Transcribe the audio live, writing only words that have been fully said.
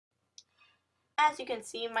As you can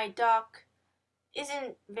see, my dock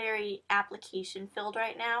isn't very application filled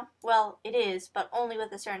right now. Well, it is, but only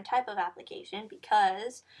with a certain type of application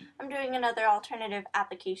because I'm doing another alternative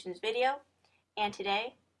applications video, and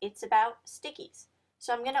today it's about Stickies.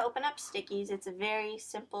 So I'm going to open up Stickies. It's a very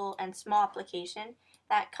simple and small application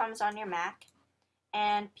that comes on your Mac,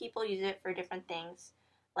 and people use it for different things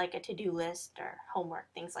like a to-do list or homework,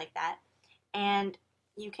 things like that. And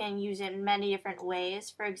you can use it in many different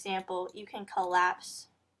ways. For example, you can collapse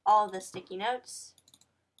all of the sticky notes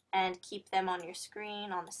and keep them on your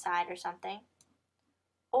screen on the side or something.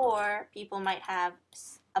 Or people might have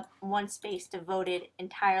one space devoted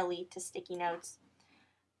entirely to sticky notes,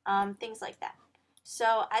 things like that.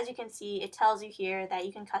 So as you can see, it tells you here that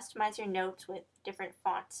you can customize your notes with different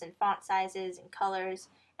fonts and font sizes and colors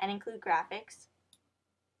and include graphics.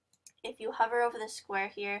 If you hover over the square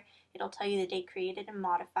here, it'll tell you the date created and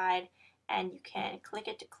modified, and you can click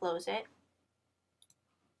it to close it.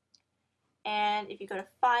 And if you go to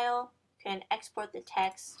File, you can export the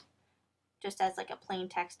text just as like a plain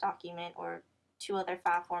text document or two other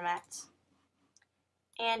file formats.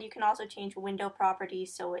 And you can also change window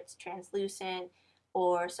properties so it's translucent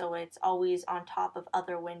or so it's always on top of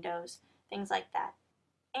other windows, things like that.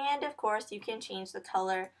 And of course, you can change the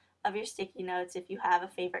color of your sticky notes if you have a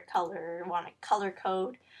favorite color or want to color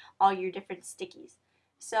code all your different stickies.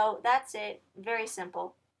 So that's it, very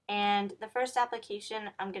simple. And the first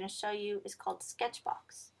application I'm going to show you is called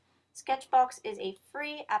Sketchbox. Sketchbox is a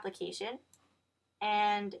free application,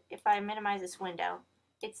 and if I minimize this window,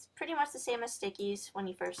 it's pretty much the same as Stickies when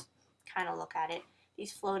you first kind of look at it,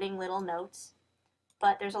 these floating little notes,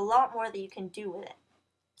 but there's a lot more that you can do with it.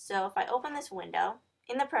 So if I open this window,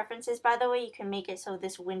 in the preferences, by the way, you can make it so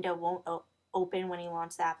this window won't open when you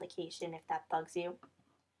launch the application if that bugs you.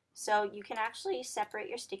 So you can actually separate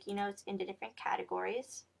your sticky notes into different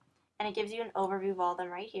categories, and it gives you an overview of all of them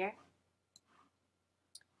right here.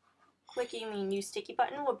 Clicking the new sticky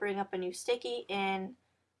button will bring up a new sticky in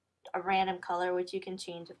a random color, which you can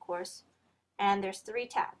change, of course. And there's 3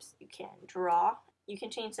 tabs. You can draw, you can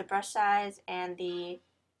change the brush size and the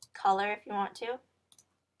color if you want to. You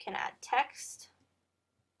can add text,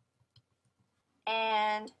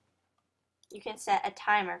 and you can set a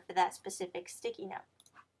timer for that specific sticky note.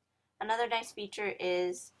 Another nice feature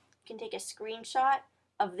is you can take a screenshot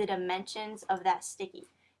of the dimensions of that sticky.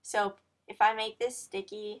 So if I make this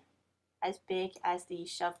sticky as big as the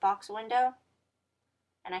shove box window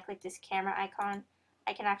and I click this camera icon,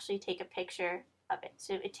 I can actually take a picture of it.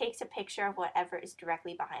 So it takes a picture of whatever is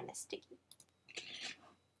directly behind the sticky.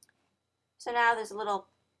 So now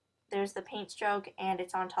there's the paint stroke, and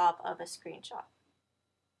it's on top of a screenshot.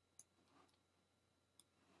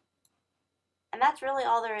 And that's really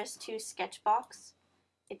all there is to Sketchbox.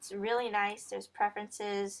 It's really nice. There's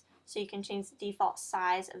preferences, so you can change the default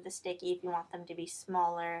size of the sticky if you want them to be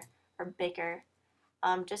smaller or bigger.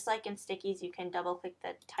 Just like in Stickies, you can double click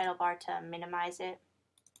the title bar to minimize it.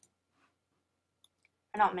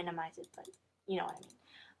 Or not minimize it, but you know what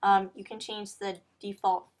I mean. You can change the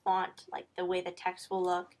default font, like the way the text will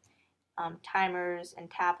look, timers and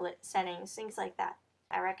tablet settings, things like that.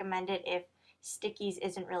 I recommend it if Stickies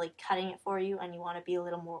isn't really cutting it for you and you want to be a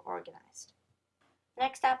little more organized.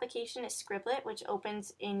 Next application is Scribblet, which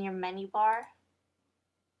opens in your menu bar.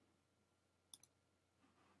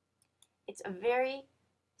 It's a very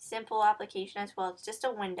simple application as well. It's just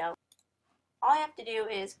a window. All you have to do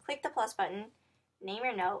is click the plus button, name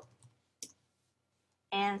your note,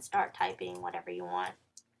 and start typing whatever you want.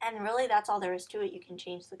 And really that's all there is to it. You can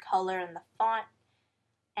change the color and the font,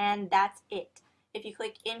 and that's it. If you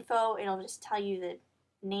click info, it'll just tell you the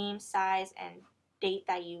name, size, and date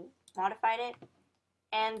that you modified it.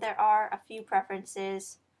 And there are a few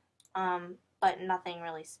preferences, but nothing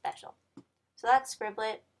really special. So that's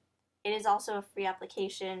Scribblet. It is also a free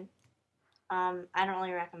application. I don't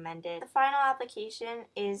really recommend it. The final application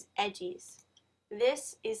is Edgies.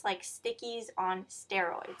 This is like Stickies on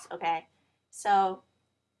steroids, okay? So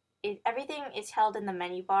everything is held in the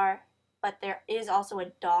menu bar, but there is also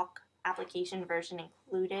a dock application version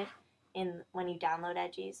included when you download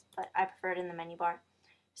Edgies, but I prefer it in the menu bar.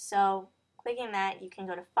 So clicking that, you can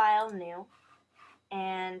go to File, New,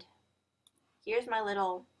 and here's my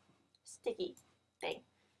little sticky thing.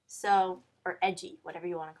 So, or edgy, whatever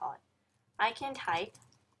you want to call it. I can type,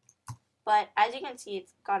 but as you can see,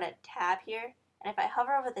 it's got a tab here, and if I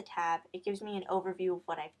hover over the tab, it gives me an overview of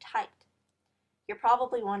what I've typed. You're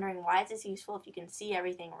probably wondering, why is this useful if you can see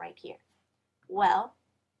everything right here? Well,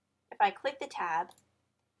 if I click the tab,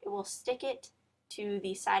 it will stick it to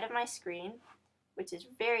the side of my screen, which is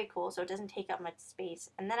very cool, so it doesn't take up much space,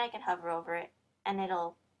 and then I can hover over it, and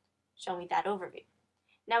it'll show me that overview.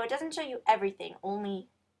 Now it doesn't show you everything, only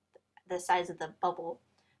the size of the bubble,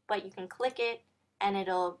 but you can click it and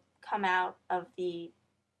it'll come out of the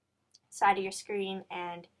side of your screen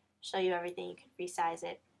and show you everything. You can resize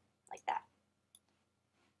it like that.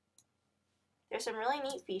 There's some really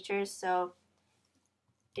neat features, so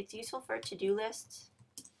it's useful for to-do lists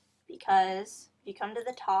because if you come to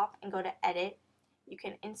the top and go to edit, you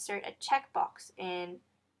can insert a checkbox in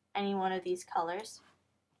any one of these colors.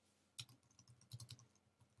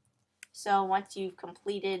 So once you've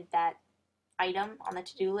completed that item on the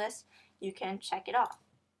to-do list, you can check it off.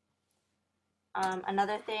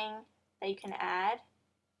 Another thing that you can add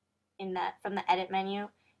from the edit menu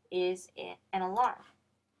is an alarm.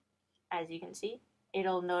 As you can see,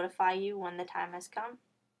 it'll notify you when the time has come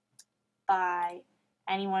by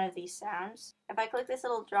any one of these sounds. If I click this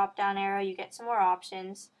little drop down arrow, you get some more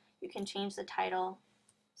options. You can change the title.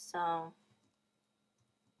 So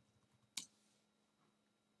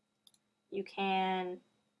you can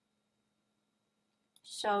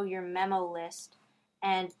show your memo list,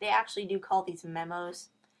 and they actually do call these memos.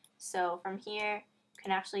 So from here, you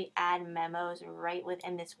can actually add memos right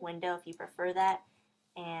within this window if you prefer that,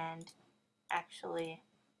 and actually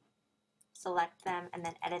select them and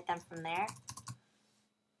then edit them from there.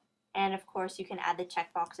 And of course you can add the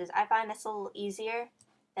checkboxes. I find this a little easier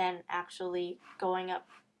than actually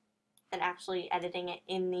editing it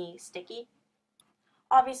in the sticky.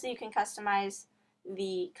 Obviously you can customize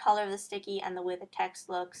the color of the sticky and the way the text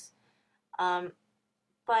looks,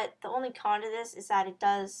 but the only con to this is that it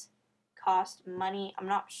does cost money. I'm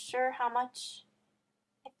not sure how much.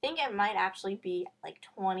 I think it might actually be like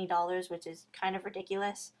 $20, which is kind of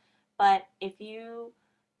ridiculous. But if you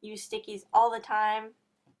use Stickies all the time,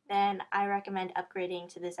 then I recommend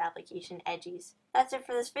upgrading to this application, Edgies. That's it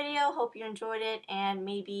for this video. Hope you enjoyed it and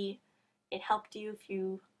maybe it helped you if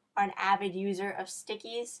you are an avid user of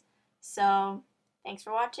Stickies. So thanks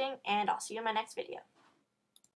for watching, and I'll see you in my next video.